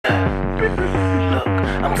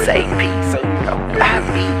Xae P, so you know I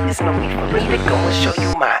be. It's no need for me to go and show you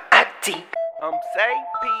my ID. I'm Xae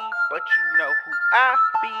P, but you know who I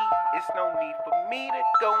be. It's no need for me to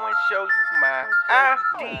go and show you my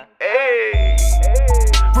ID. Hey,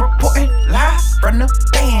 Reporting live from the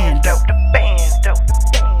bando.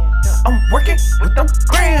 I'm working with them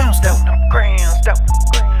grams though.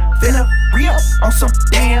 Finna re-up on some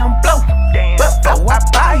damn blow. Before I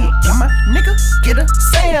buy it, yeah, my nigga get a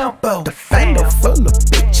sample. The bando full of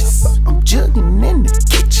bitches. I'm jugging in the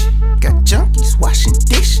kitchen. Got junkies washing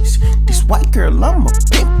dishes. This white girl, I'm a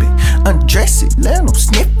pimp it. Undress it, let them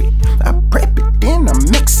sniff it. I prep it, then I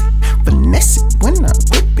mix it. Finesse it when I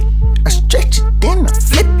whip it. I stretch it, then I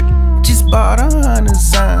flip it. Just bought 100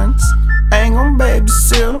 Zines. I ain't gon'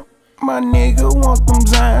 babysit him. My nigga want them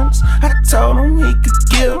Zines. I told him he could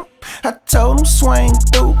get them. I told him swing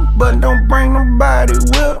through, but don't bring nobody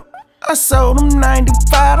with him. I sold him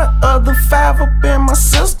 95, the other 5 up in my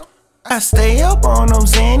system. I stay up on them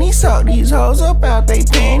Xannies, talk these hoes up out they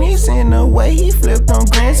panties. In the way he flipped them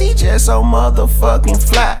grants, he just so motherfucking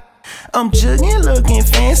fly. I'm jugging looking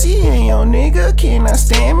fancy, and your nigga cannot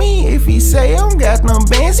stand me. If he say I'm got them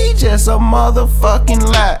bands, he just a motherfucking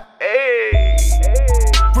lie. hey,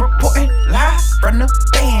 Reporting live from the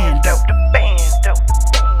bando.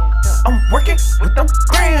 I'm working with them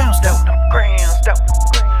grams though.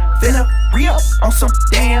 Finna re-up on some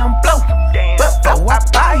damn blow. Before I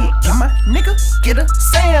buy it, yeah, my nigga get a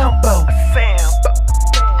sample.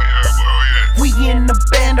 We in the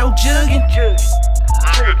bando jugging.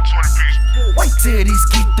 Wait till this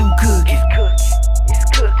get through cooking.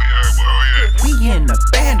 We in the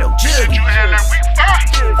bando jugging.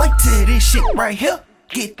 Wait till this shit right here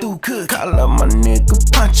get through cooking. Call up my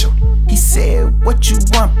nigga Pancho. He said, what you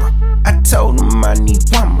want, bro? I told him I need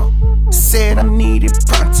one more. Said I need it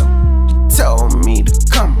pronto. He told me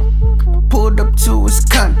to come on. Pulled up to his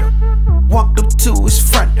condo. Walked up to his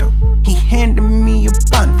front door. He handed me a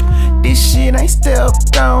bundle. This shit ain't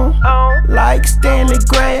stepped on like Stanley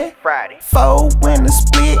Grad. Friday, 4 when the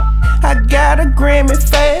split. I got a Grammy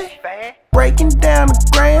fad. Breaking down the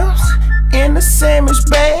grams in the sandwich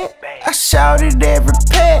bag. I shouted every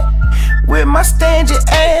pack with my stand your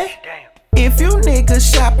ad. If you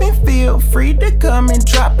niggas shopping, feel free to come and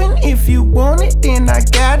drop it. If you want it, then I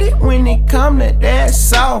got it. When it come to that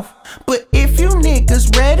soft. But if you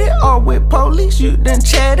niggas ready or with police, you done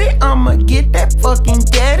chatted. I'ma get that fucking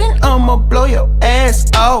gatting. I'ma blow your ass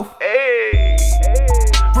off. hey,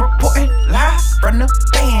 Reporting live from the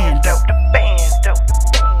bando.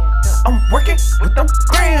 I'm working with them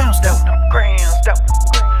grams though.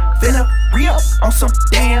 Finna re-up on some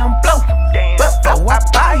damn blow. Before I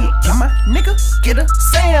buy it, yeah, my nigga get a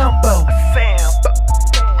sample.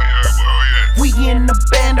 We in the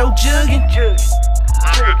bando jugging.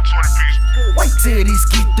 Wait till this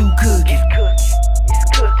get through cooking.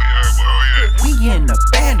 We in the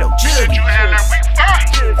bando jugging.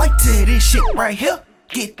 Wait till this shit right here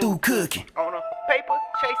get through cooking. on a paper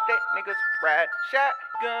chase that niggas ride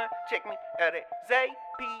shotgun. Check me out at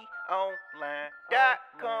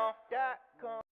XaePonline.com.